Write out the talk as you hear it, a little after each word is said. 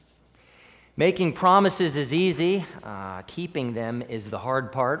Making promises is easy. Keeping them is the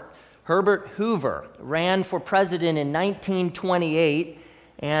hard part. Herbert Hoover ran for president in 1928,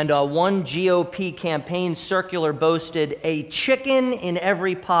 and one GOP campaign circular boasted a chicken in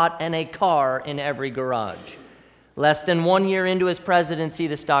every pot and a car in every garage. Less than 1 year into his presidency,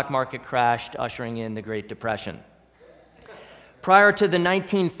 the stock market crashed, ushering in the Great Depression. Prior to the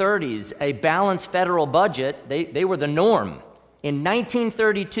 1930s, a balanced federal budget, they were the norm. In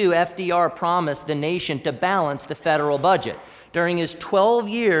 1932, FDR promised the nation to balance the federal budget. During his 12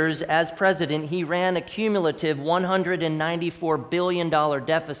 years as president, he ran a cumulative $194 billion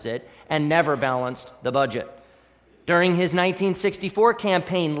deficit and never balanced the budget. During his 1964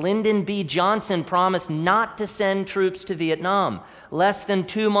 campaign, Lyndon B. Johnson promised not to send troops to Vietnam. Less than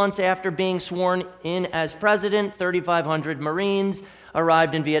 2 months after being sworn in as president, 3,500 Marines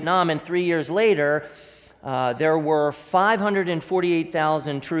arrived in Vietnam, and 3 years later, there were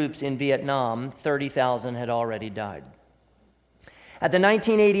 548,000 troops in Vietnam. 30,000 had already died. At the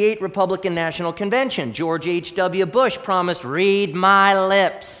 1988 Republican National Convention, George H.W. Bush promised, "Read my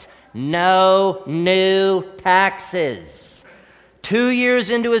lips, no new taxes." 2 years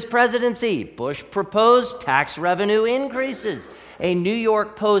into his presidency, Bush proposed tax revenue increases. A New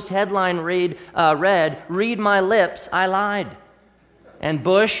York Post headline read, "Read my lips, I lied." And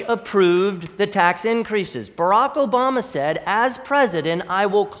Bush approved the tax increases. Barack Obama said, "As president, I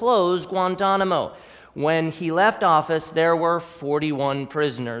will close Guantanamo." When he left office, there were 41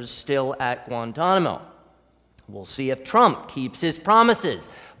 prisoners still at Guantanamo. We'll see if Trump keeps his promises,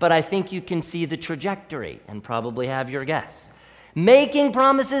 but I think you can see the trajectory and probably have your guess. Making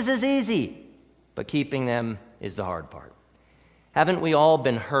promises is easy, but keeping them is the hard part. Haven't we all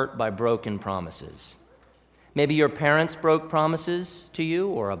been hurt by broken promises? Maybe your parents broke promises to you,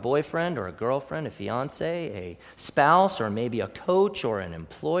 or a boyfriend or a girlfriend, a fiance, a spouse, or maybe a coach or an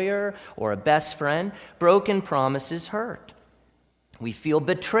employer or a best friend. Broken promises hurt. We feel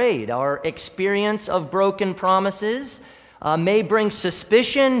betrayed. Our experience of broken promises may bring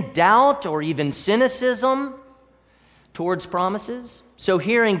suspicion, doubt, or even cynicism towards promises. So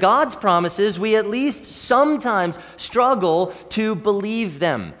hearing God's promises, we at least sometimes struggle to believe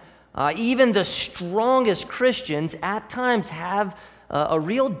them. Even the strongest Christians at times have a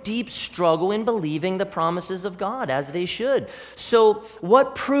real deep struggle in believing the promises of God, as they should. So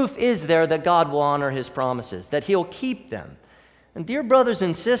what proof is there that God will honor his promises, that he'll keep them? And dear brothers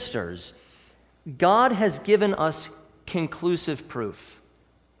and sisters, God has given us conclusive proof.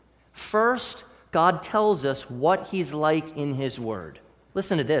 First, God tells us what he's like in his word.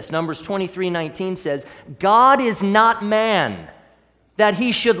 Listen to this. Numbers 23:19 says, "God is not man, that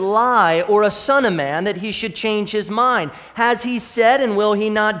he should lie, or a son of man, that he should change his mind. Has he said, and will he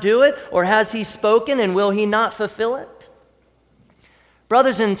not do it? Or has he spoken, and will he not fulfill it?"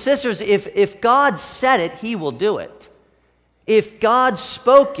 Brothers and sisters, if God said it, he will do it. If God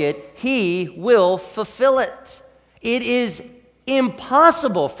spoke it, he will fulfill it. It is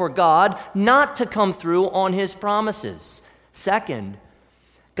impossible for God not to come through on his promises. Second,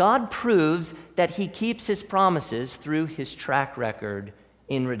 God proves that he keeps his promises through his track record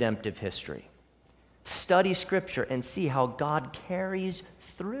in redemptive history. Study Scripture and see how God carries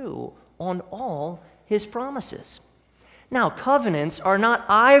through on all his promises. Now, covenants are not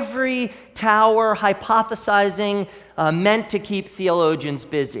ivory tower hypothesizing meant to keep theologians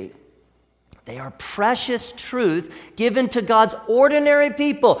busy. They are precious truth given to God's ordinary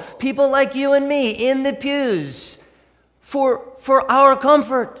people, people like you and me in the pews, for our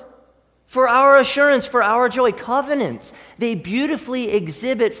comfort, for our assurance, for our joy. Covenants, they beautifully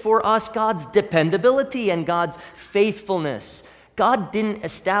exhibit for us God's dependability and God's faithfulness. God didn't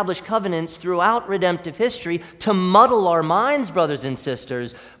establish covenants throughout redemptive history to muddle our minds, brothers and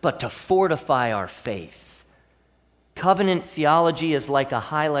sisters, but to fortify our faith. Covenant theology is like a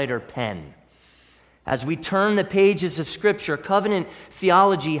highlighter pen. As we turn the pages of Scripture, covenant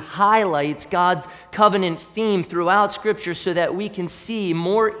theology highlights God's covenant theme throughout Scripture so that we can see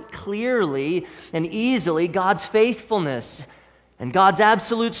more clearly and easily God's faithfulness and God's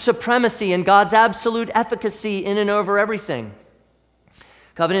absolute supremacy and God's absolute efficacy in and over everything.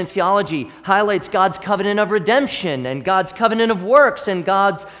 Covenant theology highlights God's covenant of redemption and God's covenant of works and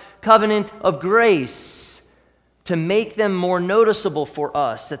God's covenant of grace, to make them more noticeable for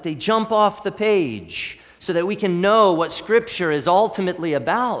us, that they jump off the page so that we can know what Scripture is ultimately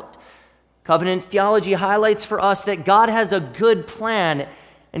about. Covenant theology highlights for us that God has a good plan,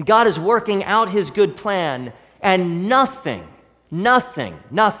 and God is working out his good plan, and nothing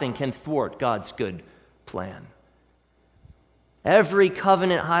can thwart God's good plan. Every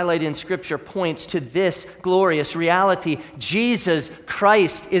covenant highlighted in Scripture points to this glorious reality. Jesus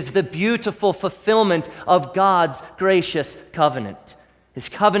Christ is the beautiful fulfillment of God's gracious covenant, His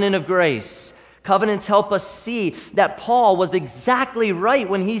covenant of grace. Covenants help us see that Paul was exactly right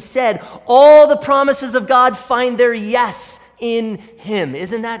when he said, all the promises of God find their yes in Him.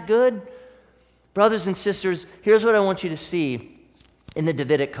 Isn't that good? Brothers and sisters, here's what I want you to see in the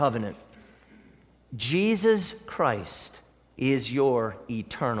Davidic covenant. Jesus Christ is your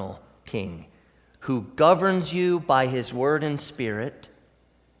eternal King, who governs you by His word and Spirit,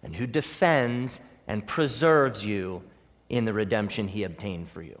 and who defends and preserves you in the redemption He obtained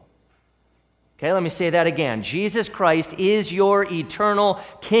for you. Okay, let me say that again. Jesus Christ is your eternal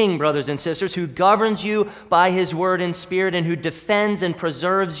King, brothers and sisters, who governs you by His word and Spirit, and who defends and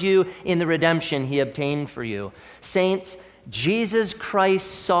preserves you in the redemption He obtained for you. Saints, Jesus Christ's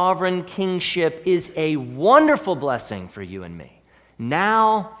sovereign kingship is a wonderful blessing for you and me,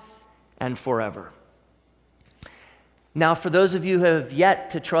 now and forever. Now, for those of you who have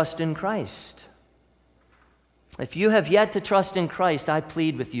yet to trust in Christ, if you have yet to trust in Christ, I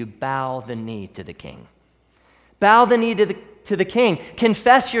plead with you, bow the knee to the King. Bow the knee to the King.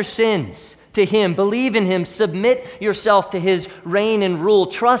 Confess your sins to Him. Believe in Him. Submit yourself to His reign and rule.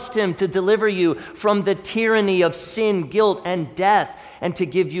 Trust Him to deliver you from the tyranny of sin, guilt, and death, and to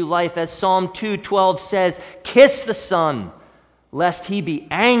give you life. As Psalm 2:12 says, kiss the Son, lest He be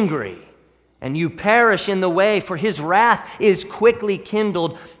angry, and you perish in the way, for His wrath is quickly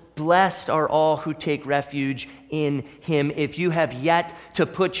kindled. Blessed are all who take refuge in Him. If you have yet to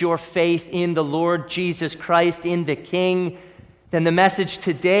put your faith in the Lord Jesus Christ, in the King, then the message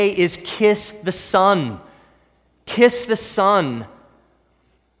today is kiss the Son. Kiss the Son.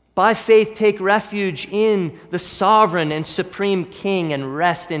 By faith, take refuge in the sovereign and supreme King and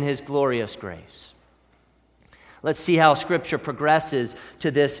rest in His glorious grace. Let's see how Scripture progresses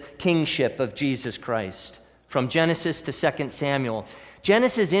to this kingship of Jesus Christ. From Genesis to 2 Samuel.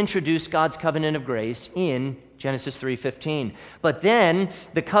 Genesis introduced God's covenant of grace in Genesis 3:15. But then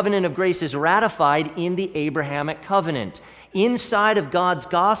the covenant of grace is ratified in the Abrahamic covenant. Inside of God's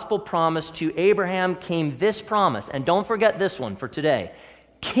gospel promise to Abraham came this promise, and don't forget this one for today: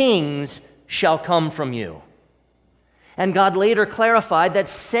 kings shall come from you. And God later clarified that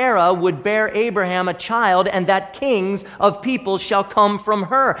Sarah would bear Abraham a child, and that kings of people shall come from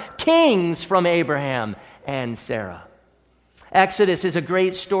her. Kings from Abraham and Sarah. Exodus is a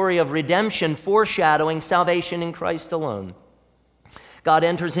great story of redemption, foreshadowing salvation in Christ alone. God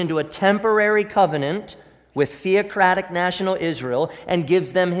enters into a temporary covenant with theocratic national Israel and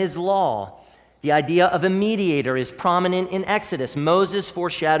gives them His law. The idea of a mediator is prominent in Exodus. Moses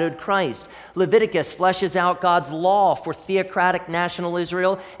foreshadowed Christ. Leviticus fleshes out God's law for theocratic national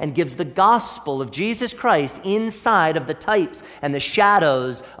Israel and gives the gospel of Jesus Christ inside of the types and the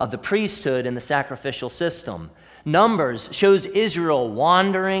shadows of the priesthood and the sacrificial system. Numbers shows Israel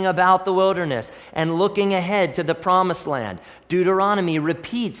wandering about the wilderness and looking ahead to the promised land. Deuteronomy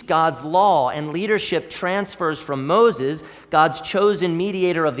repeats God's law and leadership transfers from Moses, God's chosen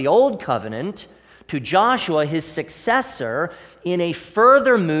mediator of the old covenant, to Joshua, his successor, in a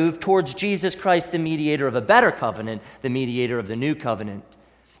further move towards Jesus Christ, the mediator of a better covenant, the mediator of the new covenant.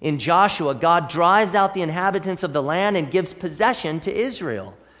 In Joshua, God drives out the inhabitants of the land and gives possession to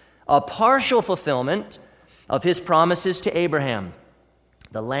Israel, a partial fulfillment of His promises to Abraham.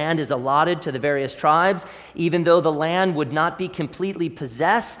 The land is allotted to the various tribes, even though the land would not be completely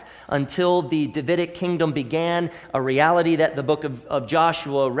possessed until the Davidic kingdom began, a reality that the book of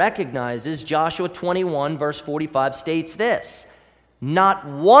Joshua recognizes. Joshua 21, verse 45 states this: not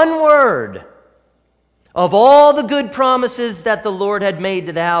one word of all the good promises that the Lord had made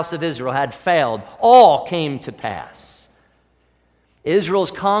to the house of Israel had failed. All came to pass.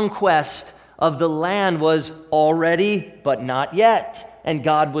 Israel's conquest of the land was already, but not yet. And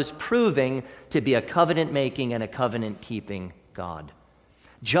God was proving to be a covenant-making and a covenant-keeping God.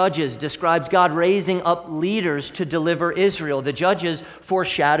 Judges describes God raising up leaders to deliver Israel. The judges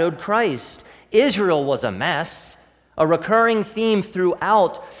foreshadowed Christ. Israel was a mess. A recurring theme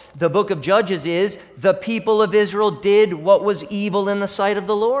throughout the book of Judges is the people of Israel did what was evil in the sight of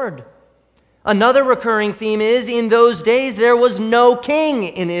the Lord. Another recurring theme is, in those days there was no king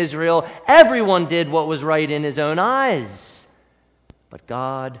in Israel. Everyone did what was right in his own eyes. But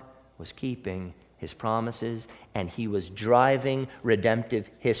God was keeping His promises, and He was driving redemptive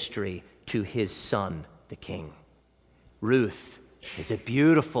history to His Son, the King. Ruth is a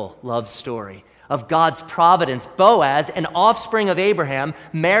beautiful love story of God's providence. Boaz, an offspring of Abraham,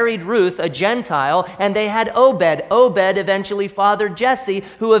 married Ruth, a Gentile, and they had Obed. Obed eventually fathered Jesse,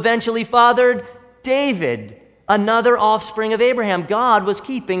 who eventually fathered David, another offspring of Abraham. God was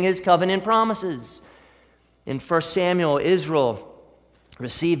keeping his covenant promises. In 1 Samuel, Israel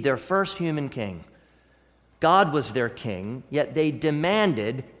received their first human king. God was their king, yet they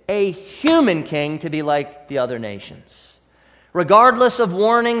demanded a human king to be like the other nations. Regardless of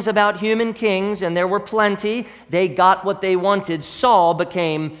warnings about human kings, and there were plenty, they got what they wanted. Saul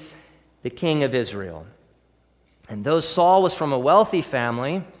became the king of Israel. And though Saul was from a wealthy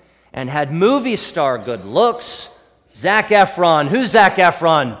family and had movie star good looks, Zac Efron, who's Zac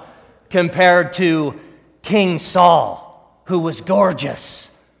Efron compared to King Saul, who was gorgeous?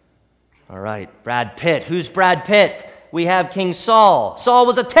 All right, Brad Pitt. Who's Brad Pitt? We have King Saul. Saul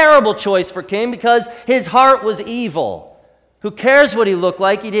was a terrible choice for king because his heart was evil. Who cares what he looked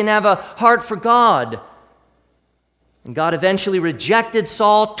like? He didn't have a heart for God. And God eventually rejected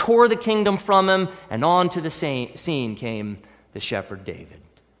Saul, tore the kingdom from him, and onto the scene came the shepherd David.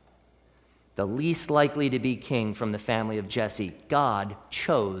 The least likely to be king from the family of Jesse. God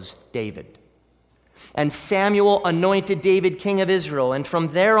chose David. And Samuel anointed David king of Israel. And from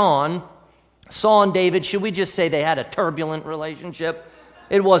there on, Saul and David, should we just say they had a turbulent relationship?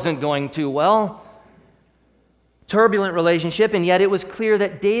 It wasn't going too well. Turbulent relationship, and yet it was clear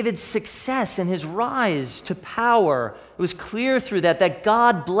that David's success and his rise to power, it was clear through that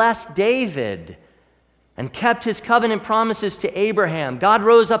God blessed David and kept his covenant promises to Abraham. God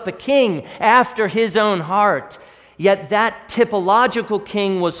rose up a king after his own heart. Yet that typological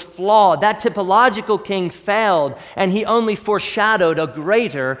king was flawed. That typological king failed, and he only foreshadowed a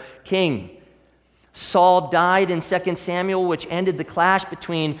greater king. Saul died in 2 Samuel, which ended the clash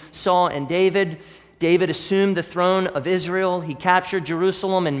between Saul and David. David assumed the throne of Israel. He captured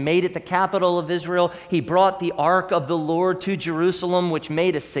Jerusalem and made it the capital of Israel. He brought the ark of the Lord to Jerusalem, which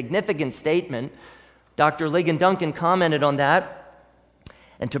made a significant statement. Dr. Ligon Duncan commented on that.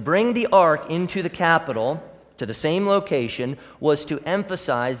 And to bring the ark into the capital, to the same location, was to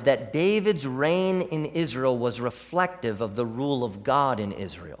emphasize that David's reign in Israel was reflective of the rule of God in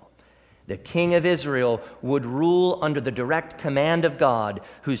Israel. The king of Israel would rule under the direct command of God,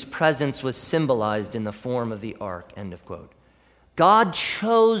 whose presence was symbolized in the form of the ark, end of quote. God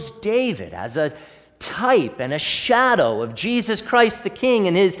chose David as a type and a shadow of Jesus Christ the King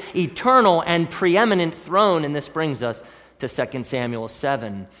and his eternal and preeminent throne. And this brings us to 2 Samuel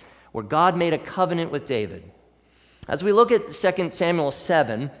 7, where God made a covenant with David. As we look at 2 Samuel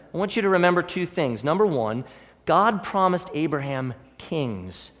 7, I want you to remember two things. Number one, God promised Abraham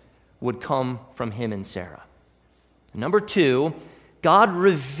kings would come from him and Sarah. Number two, God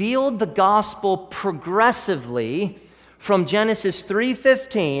revealed the gospel progressively from Genesis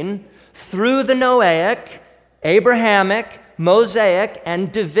 3:15 through the Noahic, Abrahamic, Mosaic,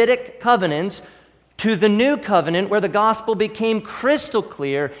 and Davidic covenants to the new covenant where the gospel became crystal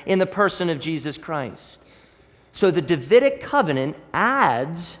clear in the person of Jesus Christ. So the Davidic covenant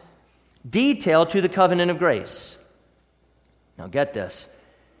adds detail to the covenant of grace. Now get this.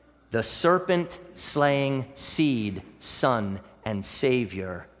 The serpent-slaying seed, son, and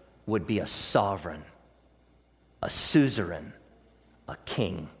savior would be a sovereign, a suzerain, a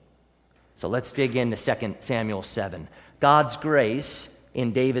king. So let's dig into 2 Samuel 7. God's grace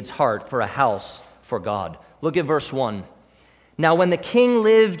in David's heart for a house for God. Look at verse 1. Now when the king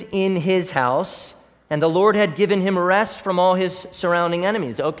lived in his house, and the Lord had given him rest from all his surrounding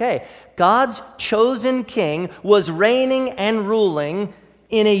enemies. Okay, God's chosen king was reigning and ruling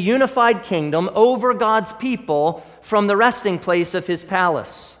in a unified kingdom over God's people from the resting place of his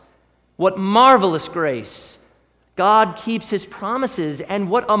palace. What marvelous grace. God keeps his promises, and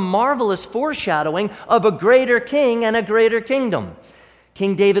what a marvelous foreshadowing of a greater king and a greater kingdom.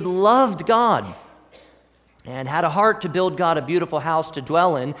 King David loved God and had a heart to build God a beautiful house to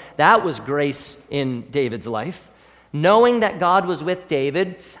dwell in. That was grace in David's life. Knowing that God was with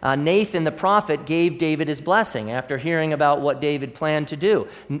David, Nathan the prophet gave David his blessing after hearing about what David planned to do.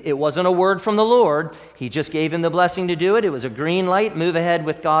 It wasn't a word from the Lord. He just gave him the blessing to do it. It was a green light. Move ahead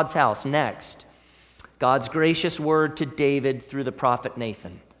with God's house. Next, God's gracious word to David through the prophet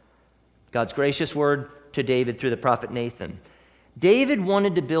Nathan. God's gracious word to David through the prophet Nathan. David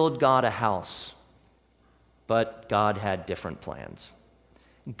wanted to build God a house, but God had different plans.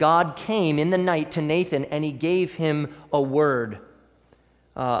 God came in the night to Nathan and he gave him a word.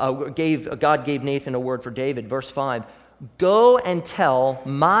 God gave Nathan a word for David. Verse 5, go and tell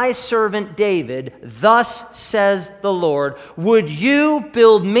my servant David, thus says the Lord, would you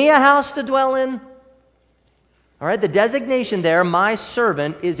build me a house to dwell in? All right, the designation there, my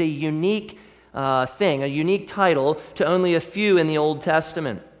servant, is a unique thing, a unique title to only a few in the Old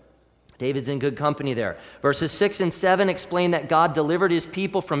Testament. David's in good company there. Verses 6 and 7 explain that God delivered his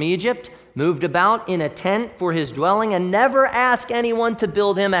people from Egypt. moved about in a tent for his dwelling, and never asked anyone to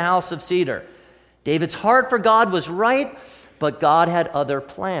build him a house of cedar. David's heart for God was right, but God had other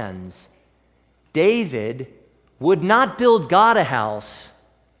plans. David would not build God a house.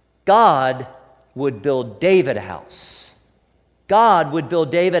 God would build David a house. God would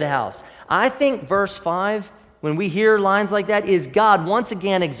build David a house. I think verse 5, when we hear lines like that, is God once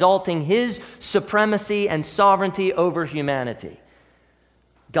again exalting his supremacy and sovereignty over humanity.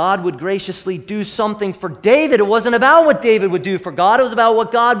 God would graciously do something for David. It wasn't about what David would do for God. It was about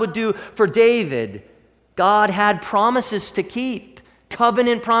what God would do for David. God had promises to keep,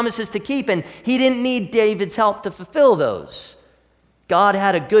 covenant promises to keep, and he didn't need David's help to fulfill those. God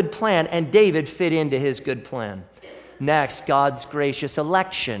had a good plan, and David fit into his good plan. Next, God's gracious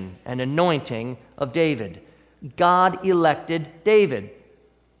election and anointing of David. God elected David.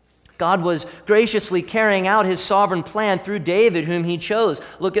 God was graciously carrying out his sovereign plan through David, whom he chose.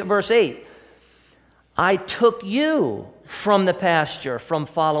 Look at verse 8. I took you from the pasture, from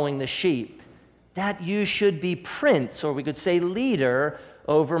following the sheep, that you should be prince, or we could say leader,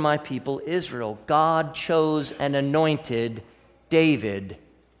 over my people Israel. God chose and anointed David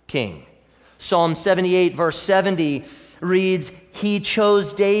king. Psalm 78, verse 70 reads, He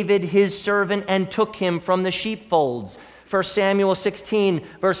chose David, his servant, and took him from the sheepfolds. 1 Samuel 16,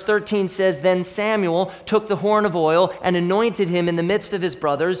 verse 13 says, Then Samuel took the horn of oil and anointed him in the midst of his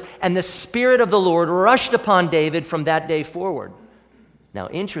brothers, and the Spirit of the Lord rushed upon David from that day forward. Now,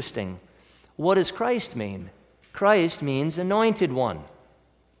 interesting. What does Christ mean? Christ means anointed one.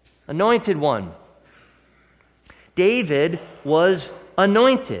 Anointed one. David was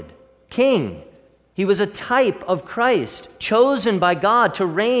anointed king. He was a type of Christ, chosen by God to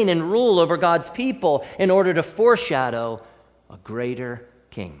reign and rule over God's people in order to foreshadow a greater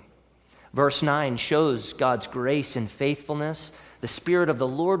king. Verse 9 shows God's grace and faithfulness. The Spirit of the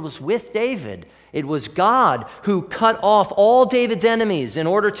Lord was with David. It was God who cut off all David's enemies in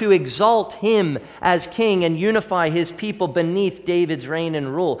order to exalt him as king and unify his people beneath David's reign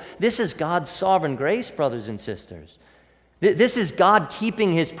and rule. This is God's sovereign grace, brothers and sisters. This is God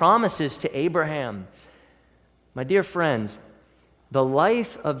keeping his promises to Abraham. My dear friends, the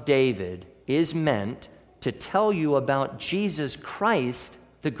life of David is meant to tell you about Jesus Christ,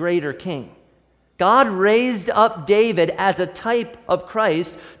 the greater king. God raised up David as a type of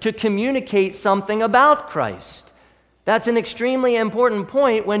Christ to communicate something about Christ. That's an extremely important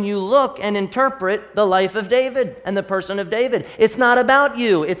point when you look and interpret the life of David and the person of David. It's not about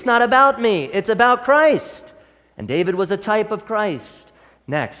you. It's not about me. It's about Christ. And David was a type of Christ.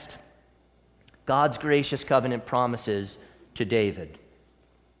 Next, God's gracious covenant promises to David.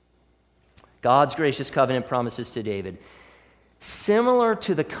 God's gracious covenant promises to David. Similar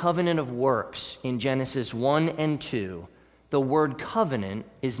to the covenant of works in Genesis 1 and 2, the word covenant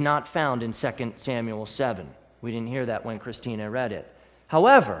is not found in 2 Samuel 7. We didn't hear that when Christina read it.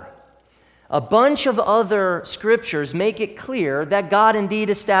 However, a bunch of other scriptures make it clear that God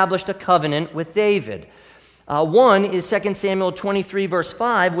indeed established a covenant with David. One is 2 Samuel 23, verse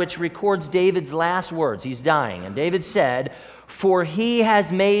 5, which records David's last words. He's dying. And David said, For he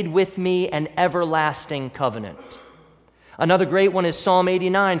has made with me an everlasting covenant. Another great one is Psalm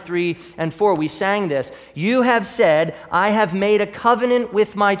 89, 3 and 4. We sang this. You have said, I have made a covenant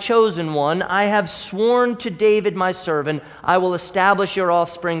with my chosen one. I have sworn to David my servant, I will establish your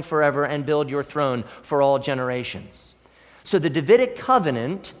offspring forever and build your throne for all generations. So the Davidic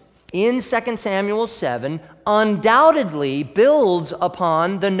covenant in 2 Samuel 7 undoubtedly builds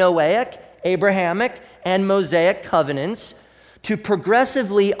upon the Noahic, Abrahamic, and Mosaic covenants to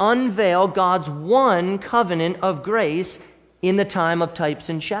progressively unveil God's one covenant of grace in the time of types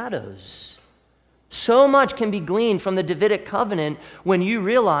and shadows. So much can be gleaned from the Davidic covenant when you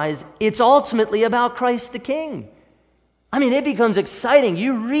realize it's ultimately about Christ the King. I mean, it becomes exciting.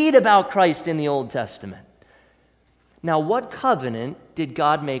 You read about Christ in the Old Testament. Now, what covenant did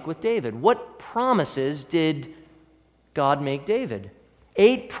God make with David? What promises did God make David?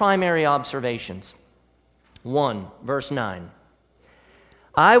 8 primary observations. 1, verse 9.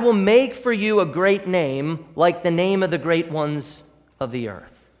 I will make for you a great name like the name of the great ones of the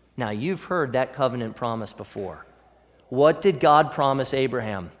earth. Now, you've heard that covenant promise before. What did God promise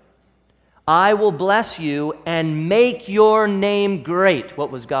Abraham? I will bless you and make your name great.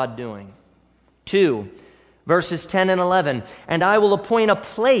 What was God doing? 2, verses 10 and 11. And I will appoint a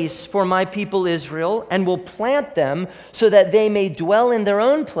place for my people Israel and will plant them so that they may dwell in their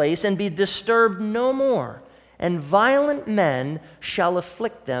own place and be disturbed no more. And violent men shall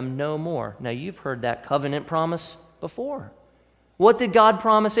afflict them no more. Now, you've heard that covenant promise before. What did God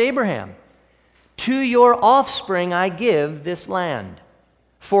promise Abraham? To your offspring I give this land.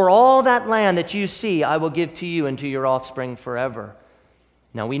 For all that land that you see, I will give to you and to your offspring forever.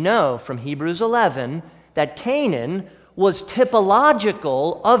 Now we know from Hebrews 11 that Canaan was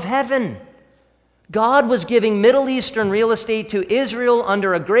typological of heaven. God was giving Middle Eastern real estate to Israel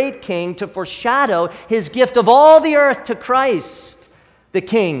under a great king to foreshadow his gift of all the earth to Christ, the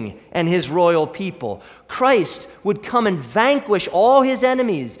king and his royal people. Christ would come and vanquish all his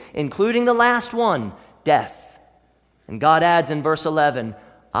enemies, including the last one, death. And God adds in verse 11,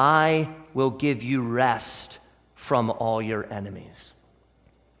 I will give you rest from all your enemies.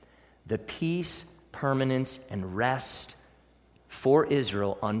 The peace, permanence, and rest for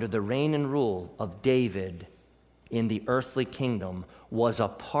Israel under the reign and rule of David in the earthly kingdom was a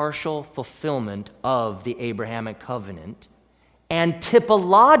partial fulfillment of the Abrahamic covenant and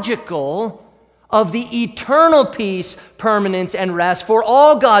typological of the eternal peace, permanence, and rest for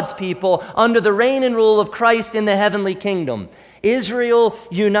all God's people under the reign and rule of Christ in the heavenly kingdom. Israel,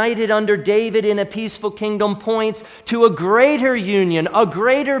 united under David in a peaceful kingdom, points to a greater union, a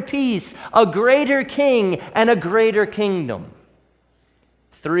greater peace, a greater king, and a greater kingdom.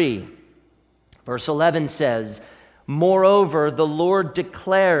 3, verse 11 says, moreover, the Lord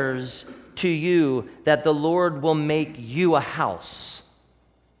declares to you that the Lord will make you a house.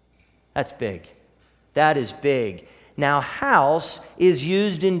 That's big. That is big. Now, house is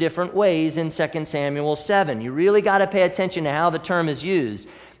used in different ways in 2 Samuel 7. You really got to pay attention to how the term is used.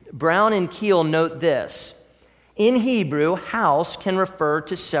 Brown and Keel note this. In Hebrew, house can refer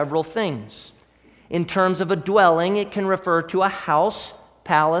to several things. In terms of a dwelling, it can refer to a house,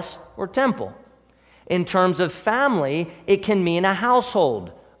 palace, or temple. In terms of family, it can mean a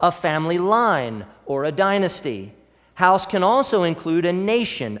household, a family line, or a dynasty. House can also include a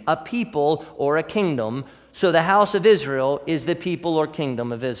nation, a people, or a kingdom. So the house of Israel is the people or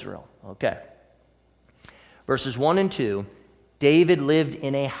kingdom of Israel. Okay. Verses 1 and 2, David lived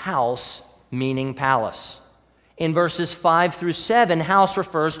in a house, meaning palace. In verses 5 through 7, house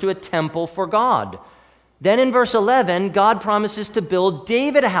refers to a temple for God. Then in verse 11, God promises to build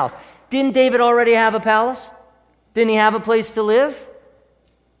David a house. Didn't David already have a palace? Didn't he have a place to live?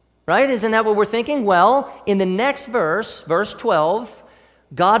 Right? Isn't that what we're thinking? Well, in the next verse, verse 12,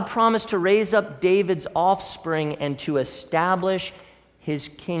 God promised to raise up David's offspring and to establish his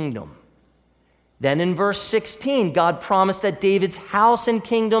kingdom. Then in verse 16, God promised that David's house and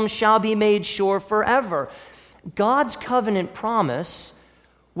kingdom shall be made sure forever. God's covenant promise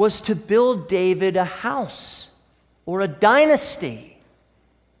was to build David a house or a dynasty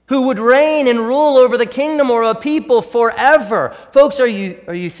who would reign and rule over the kingdom or a people forever. Folks, are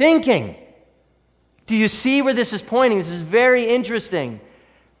you thinking? Do you see where this is pointing? This is very interesting.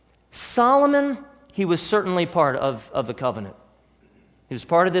 Solomon, he was certainly part of the covenant. He was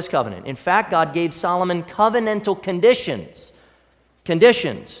part of this covenant. In fact, God gave Solomon covenantal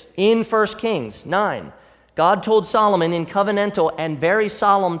conditions in 1 Kings 9. God told Solomon in covenantal and very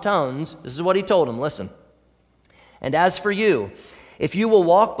solemn tones, this is what he told him, listen. And as for you, if you will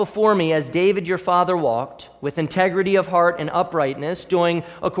walk before me as David your father walked, with integrity of heart and uprightness, doing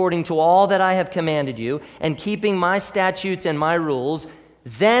according to all that I have commanded you, and keeping my statutes and my rules,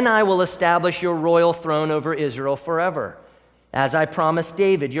 then I will establish your royal throne over Israel forever. As I promised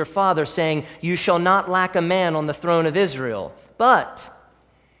David, your father, saying, you shall not lack a man on the throne of Israel. But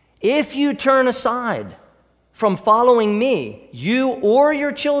if you turn aside from following me, you or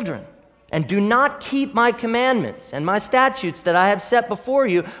your children, and do not keep my commandments and my statutes that I have set before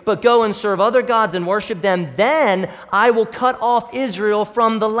you, but go and serve other gods and worship them, then I will cut off Israel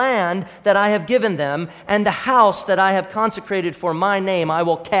from the land that I have given them, and the house that I have consecrated for my name I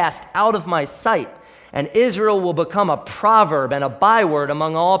will cast out of my sight. And Israel will become a proverb and a byword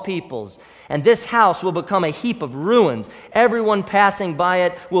among all peoples. And this house will become a heap of ruins. Everyone passing by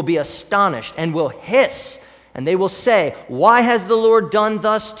it will be astonished and will hiss. And they will say, why has the Lord done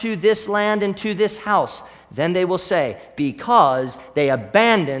thus to this land and to this house? Then they will say, because they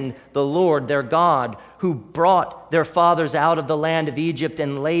abandoned the Lord their God, who brought their fathers out of the land of Egypt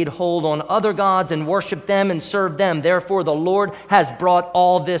and laid hold on other gods and worshiped them and served them. Therefore the Lord has brought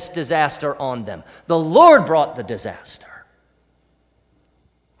all this disaster on them. The Lord brought the disaster.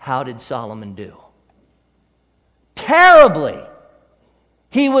 How did Solomon do? Terribly.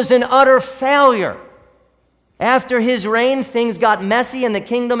 He was an utter failure. After his reign, things got messy and the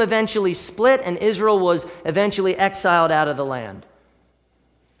kingdom eventually split and Israel was eventually exiled out of the land.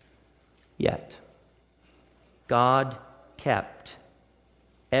 Yet, God kept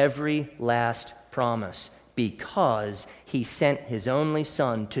every last promise because he sent his only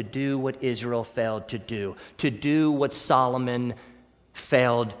son to do what Israel failed to do what Solomon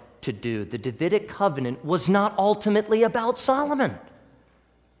failed to do. The Davidic covenant was not ultimately about Solomon.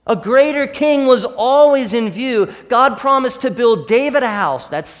 A greater king was always in view. God promised to build David a house.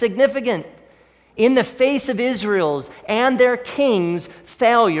 That's significant. In the face of Israel's and their king's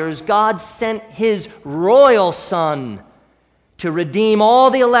failures, God sent his royal son to redeem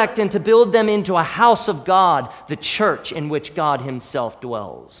all the elect and to build them into a house of God, the church in which God himself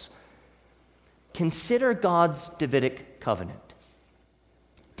dwells. Consider God's Davidic covenant.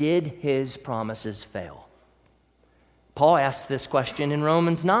 Did his promises fail? Paul asks this question in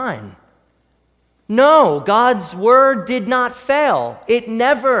Romans 9. No, God's word did not fail. It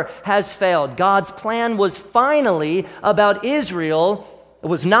never has failed. God's plan was finally about Israel. It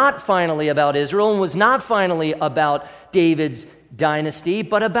was not finally about Israel and was not finally about David's dynasty,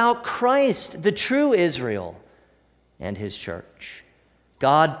 but about Christ, the true Israel, and his church.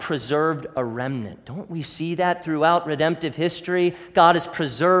 God preserved a remnant. Don't we see that throughout redemptive history? God is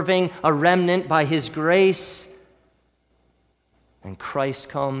preserving a remnant by his grace. And Christ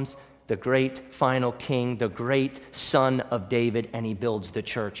comes, the great final king, the great son of David, and he builds the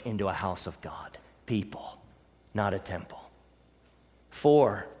church into a house of God. People, not a temple.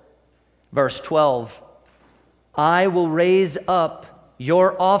 4, verse 12, I will raise up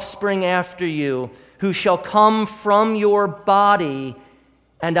your offspring after you, who shall come from your body,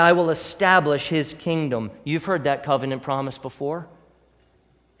 and I will establish his kingdom. You've heard that covenant promise before.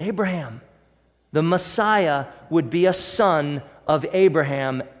 Abraham, the Messiah, would be a son of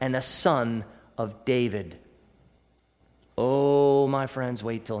Abraham and a son of David. Oh, my friends,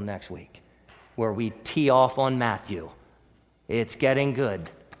 wait till next week, where we tee off on Matthew. It's getting good.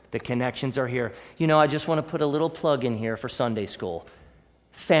 The connections are here. You know, I just want to put a little plug in here for Sunday school.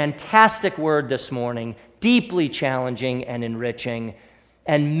 Fantastic word this morning, deeply challenging and enriching,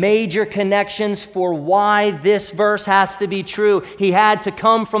 and major connections for why this verse has to be true. He had to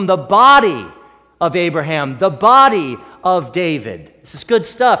come from the body of Abraham, the body of David. This is good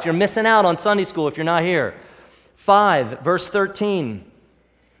stuff. You're missing out on Sunday school if you're not here. 5, verse 13.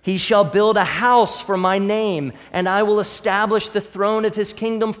 He shall build a house for my name, and I will establish the throne of his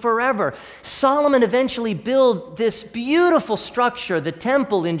kingdom forever. Solomon eventually built this beautiful structure, the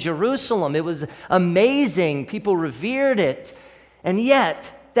temple in Jerusalem. It was amazing. People revered it. And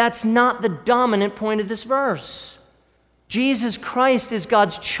yet, that's not the dominant point of this verse. Jesus Christ is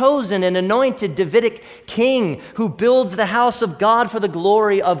God's chosen and anointed Davidic king who builds the house of God for the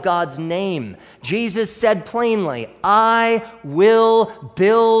glory of God's name. Jesus said plainly, I will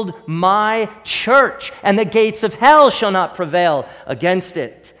build my church, and the gates of hell shall not prevail against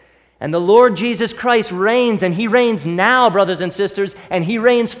it. And the Lord Jesus Christ reigns, and he reigns now, brothers and sisters, and he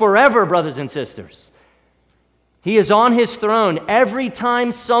reigns forever, brothers and sisters. He is on his throne. Every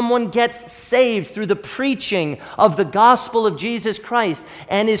time someone gets saved through the preaching of the gospel of Jesus Christ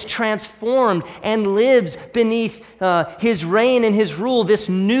and is transformed and lives beneath his reign and his rule, this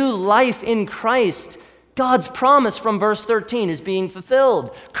new life in Christ, God's promise from verse 13 is being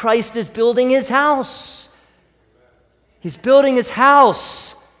fulfilled. Christ is building his house. He's building his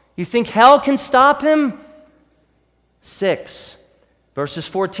house. You think hell can stop him? 6, verses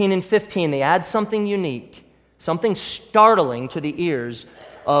 14 and 15, they add something unique. Something startling to the ears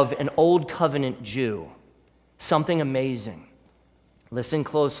of an old covenant Jew. Something amazing. Listen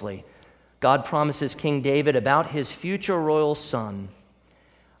closely. God promises King David about his future royal son,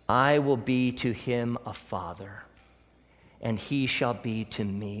 I will be to him a father, and he shall be to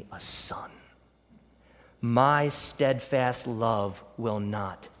me a son. My steadfast love will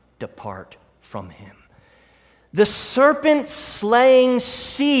not depart from him. The serpent-slaying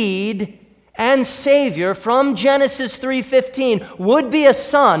seed and Savior from Genesis 3:15 would be a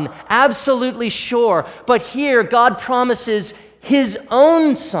son, absolutely sure. But here God promises his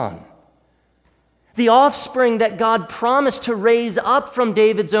own son. The offspring that God promised to raise up from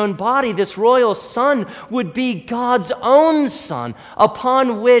David's own body, this royal son, would be God's own son,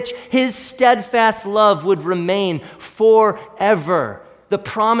 upon which his steadfast love would remain forever. The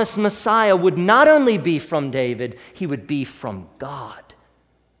promised Messiah would not only be from David, he would be from God.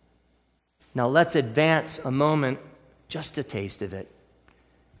 Now let's advance a moment, just a taste of it,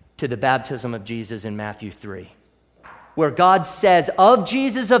 to the baptism of Jesus in Matthew 3, where God says of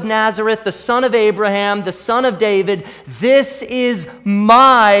Jesus of Nazareth, the son of Abraham, the son of David, this is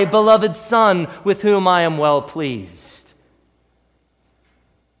my beloved son with whom I am well pleased.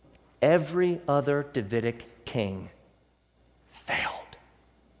 Every other Davidic king failed.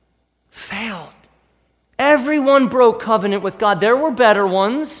 Everyone broke covenant with God. There were better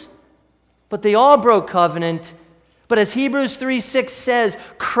ones, but they all broke covenant. But as Hebrews 3:6 says,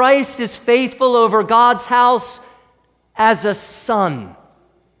 Christ is faithful over God's house as a son.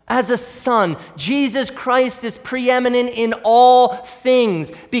 as a son. Jesus Christ is preeminent in all things.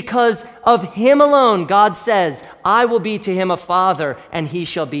 Because of him alone, God says, I will be to him a father, and he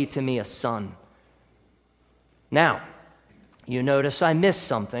shall be to me a son. Now, you notice I missed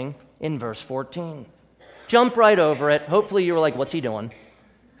something in verse 14. Jump right over it. Hopefully you were like, what's he doing?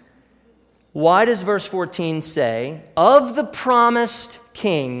 Why does verse 14 say, of the promised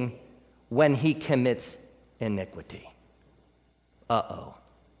king when he commits iniquity? Uh-oh.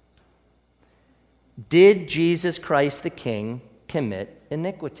 Did Jesus Christ the King commit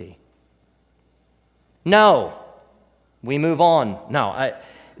iniquity? No. We move on.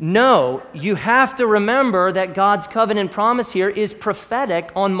 No, you have to remember that God's covenant promise here is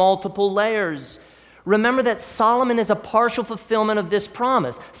prophetic on multiple layers. Remember that Solomon is a partial fulfillment of this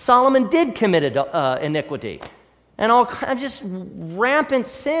promise. Solomon did commit iniquity and all kind of just rampant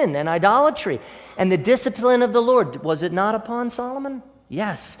sin and idolatry. And the discipline of the Lord, was it not upon Solomon?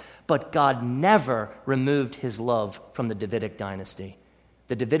 Yes, but God never removed his love from the Davidic dynasty.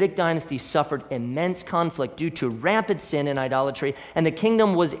 The Davidic dynasty suffered immense conflict due to rampant sin and idolatry, and the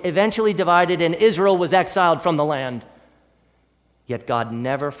kingdom was eventually divided and Israel was exiled from the land. Yet God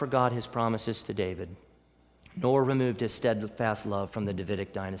never forgot his promises to David, nor removed his steadfast love from the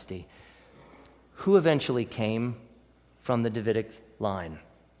Davidic dynasty. Who eventually came from the Davidic line?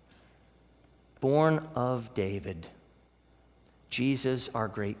 Born of David, Jesus, our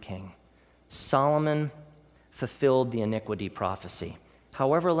great king. Solomon fulfilled the iniquity prophecy.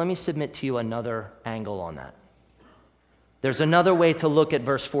 However, let me submit to you another angle on that. There's another way to look at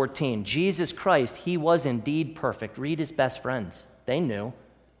verse 14. Jesus Christ, he was indeed perfect. Read his best friends. They knew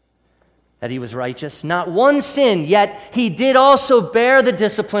that he was righteous. Not one sin, yet he did also bear the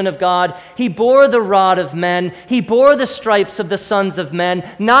discipline of God. He bore the rod of men. He bore the stripes of the sons of men,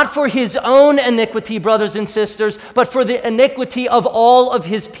 not for his own iniquity, brothers and sisters, but for the iniquity of all of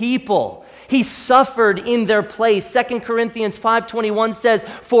his people. He suffered in their place. 2 Corinthians 5:21 says,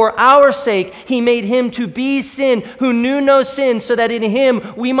 for our sake he made him to be sin who knew no sin, so that in him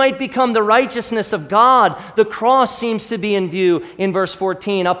we might become the righteousness of God. The cross seems to be in view in verse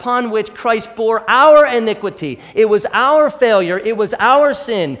 14, upon which Christ bore our iniquity. It was our failure. It was our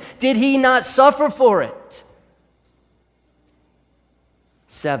sin. Did he not suffer for it?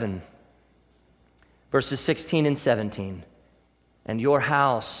 7, verses 16 and 17. And your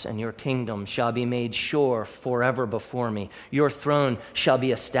house and your kingdom shall be made sure forever before me. Your throne shall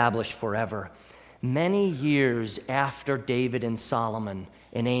be established forever. Many years after David and Solomon,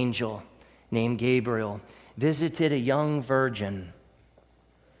 an angel named Gabriel visited a young virgin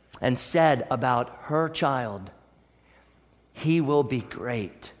and said about her child, he will be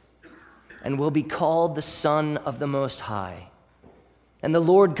great and will be called the Son of the Most High. And the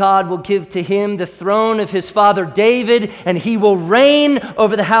Lord God will give to him the throne of his father David, and he will reign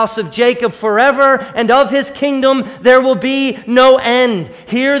over the house of Jacob forever, and of his kingdom there will be no end.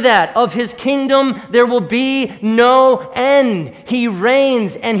 Hear that. Of his kingdom there will be no end. He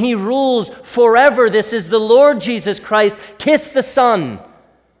reigns and he rules forever. This is the Lord Jesus Christ. Kiss the Son.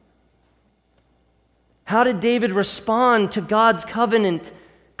 How did David respond to God's covenant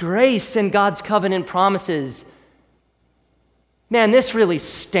grace and God's covenant promises? Man, this really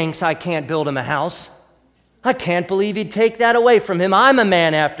stinks. I can't build him a house. I can't believe he'd take that away from him. I'm a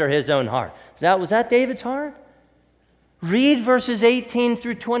man after his own heart. Was that David's heart? Read verses 18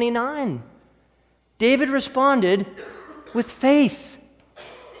 through 29. David responded with faith,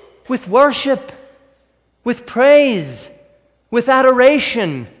 with worship, with praise, with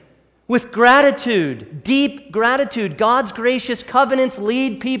adoration, with gratitude, deep gratitude. God's gracious covenants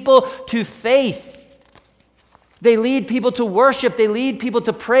lead people to faith. They lead people to worship. They lead people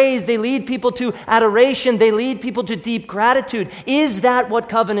to praise. They lead people to adoration. They lead people to deep gratitude. Is that what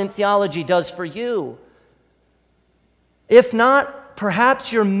covenant theology does for you? If not,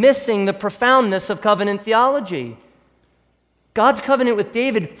 perhaps you're missing the profoundness of covenant theology. God's covenant with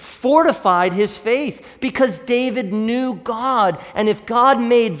David fortified his faith because David knew God. And if God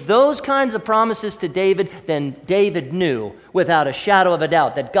made those kinds of promises to David, then David knew without a shadow of a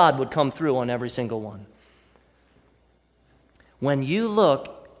doubt that God would come through on every single one. When you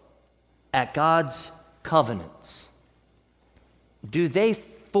look at God's covenants, do they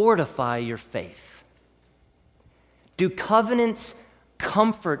fortify your faith? Do covenants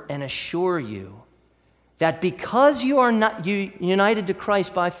comfort and assure you that because you are not united to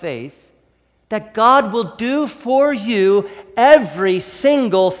Christ by faith, that God will do for you every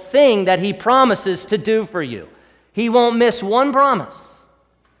single thing that he promises to do for you? He won't miss one promise.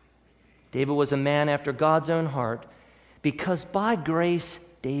 David was a man after God's own heart, because by grace,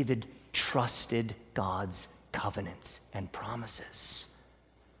 David trusted God's covenants and promises.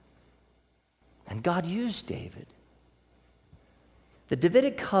 And God used David. The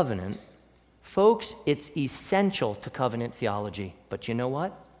Davidic covenant, folks, it's essential to covenant theology. But you know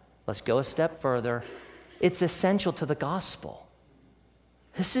what? Let's go a step further. It's essential to the gospel.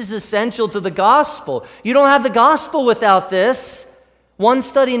 This is essential to the gospel. You don't have the gospel without this. One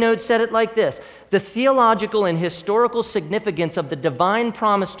study note said it like this: the theological and historical significance of the divine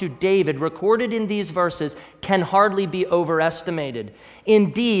promise to David recorded in these verses can hardly be overestimated.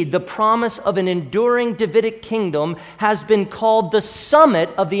 Indeed, the promise of an enduring Davidic kingdom has been called the summit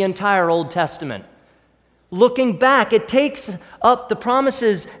of the entire Old Testament. Looking back, it takes up the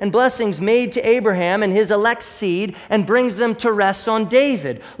promises and blessings made to Abraham and his elect seed and brings them to rest on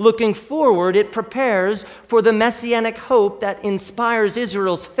David. Looking forward, it prepares for the messianic hope that inspires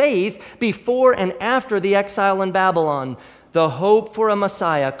Israel's faith before and after the exile in Babylon. The hope for a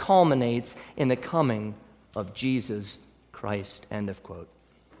Messiah culminates in the coming of Jesus Christ. End of quote.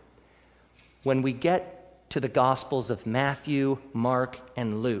 When we get to the Gospels of Matthew, Mark,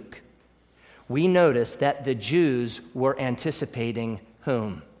 and Luke, we notice that the Jews were anticipating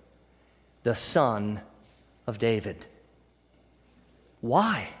whom? The Son of David.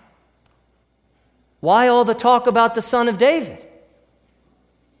 Why? Why all the talk about the Son of David?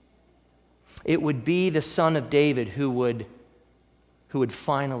 It would be the Son of David who would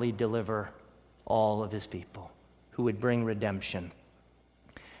finally deliver all of his people, who would bring redemption.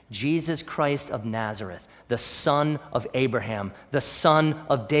 Jesus Christ of Nazareth, the son of Abraham, the son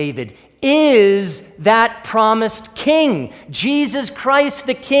of David, is that promised king. Jesus Christ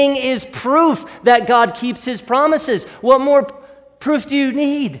the King is proof that God keeps his promises. What more proof do you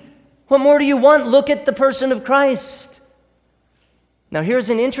need? What more do you want? Look at the person of Christ. Now here's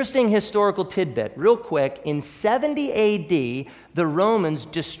an interesting historical tidbit. Real quick, in 70 AD, the Romans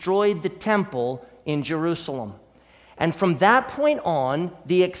destroyed the temple in Jerusalem. And from that point on,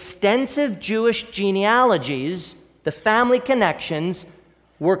 the extensive Jewish genealogies, the family connections,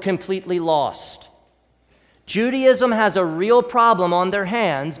 were completely lost. Judaism has a real problem on their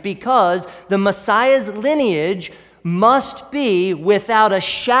hands because the Messiah's lineage must be, without a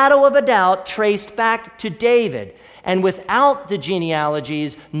shadow of a doubt, traced back to David. And without the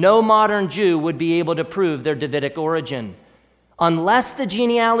genealogies, no modern Jew would be able to prove their Davidic origin. Unless the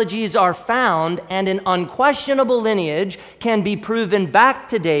genealogies are found and an unquestionable lineage can be proven back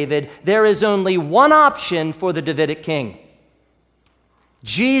to David, there is only one option for the Davidic king: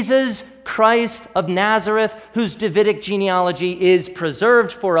 Jesus Christ of Nazareth, whose Davidic genealogy is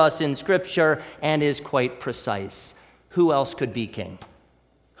preserved for us in Scripture and is quite precise. Who else could be king?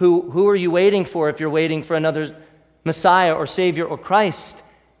 Who are you waiting for if you're waiting for another Messiah or Savior or Christ?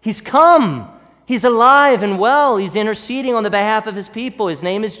 He's come. He's alive and well. He's interceding on the behalf of his people. His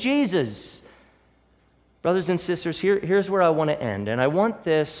name is Jesus. Brothers and sisters, here's where I want to end, and I want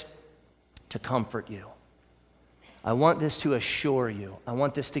this to comfort you. I want this to assure you. I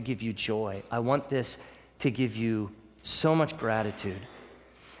want this to give you joy. I want this to give you so much gratitude.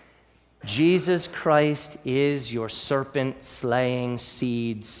 Jesus Christ is your serpent-slaying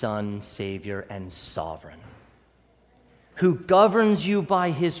seed, Son, Savior, and Sovereign, who governs you by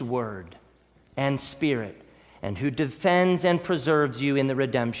his word and Spirit, and who defends and preserves you in the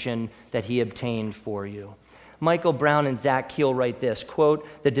redemption that he obtained for you. Michael Brown and Zach Keel write this, quote,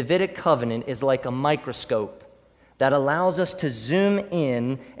 "The Davidic covenant is like a microscope that allows us to zoom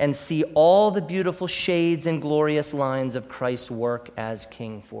in and see all the beautiful shades and glorious lines of Christ's work as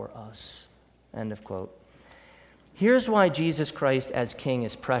king for us." End of quote. Here's why Jesus Christ as king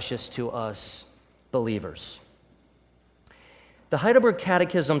is precious to us believers. The Heidelberg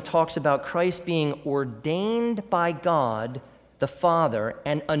Catechism talks about Christ being ordained by God the Father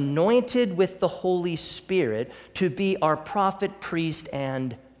and anointed with the Holy Spirit to be our prophet, priest,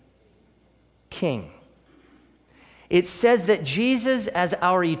 and king. It says that Jesus, as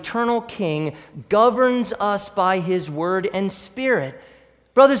our eternal king, governs us by his word and Spirit.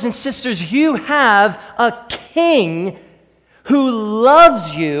 Brothers and sisters, you have a king who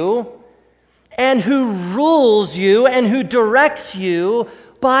loves you and who rules you and who directs you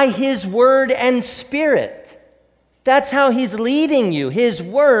by his word and Spirit. That's how he's leading you, his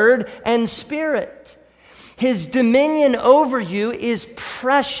word and Spirit. His dominion over you is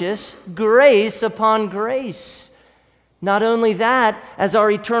precious grace upon grace. Not only that, as our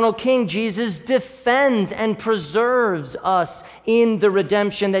eternal King, Jesus defends and preserves us in the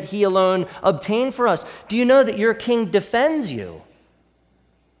redemption that he alone obtained for us. Do you know that your King defends you?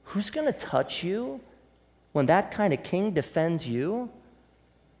 Who's going to touch you when that kind of king defends you?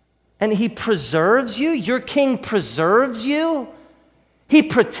 And he preserves you. Your king preserves you. He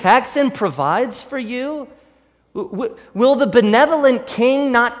protects and provides for you. Will the benevolent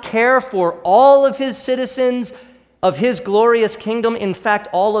king not care for all of his citizens of his glorious kingdom? In fact,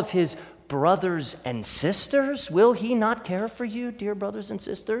 all of his brothers and sisters? Will he not care for you, dear brothers and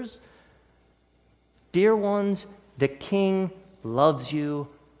sisters? Dear ones, the king loves you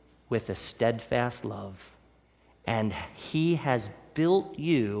with a steadfast love, and he has built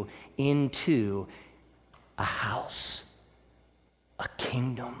you into a house, a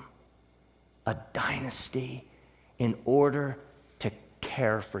kingdom, a dynasty, in order to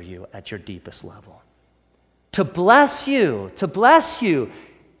care for you at your deepest level. To bless you.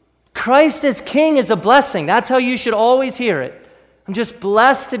 Christ as king is a blessing. That's how you should always hear it. I'm just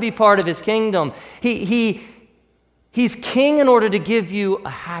blessed to be part of his kingdom. He's king in order to give you a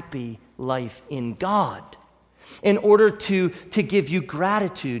happy life in God, in order to give you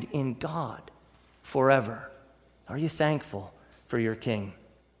gratitude in God forever. Are you thankful for your king?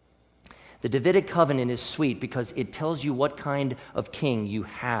 The Davidic covenant is sweet because it tells you what kind of king you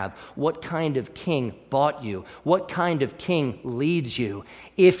have, what kind of king bought you, what kind of king leads you.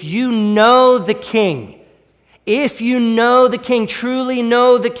 If you know the king, truly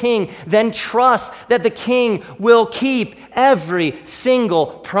know the king, then trust that the king will keep every single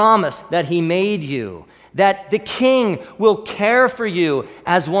promise that he made you, that the king will care for you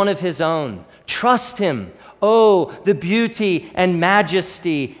as one of his own. Trust him. Oh, the beauty and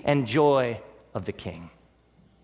majesty and joy of the king.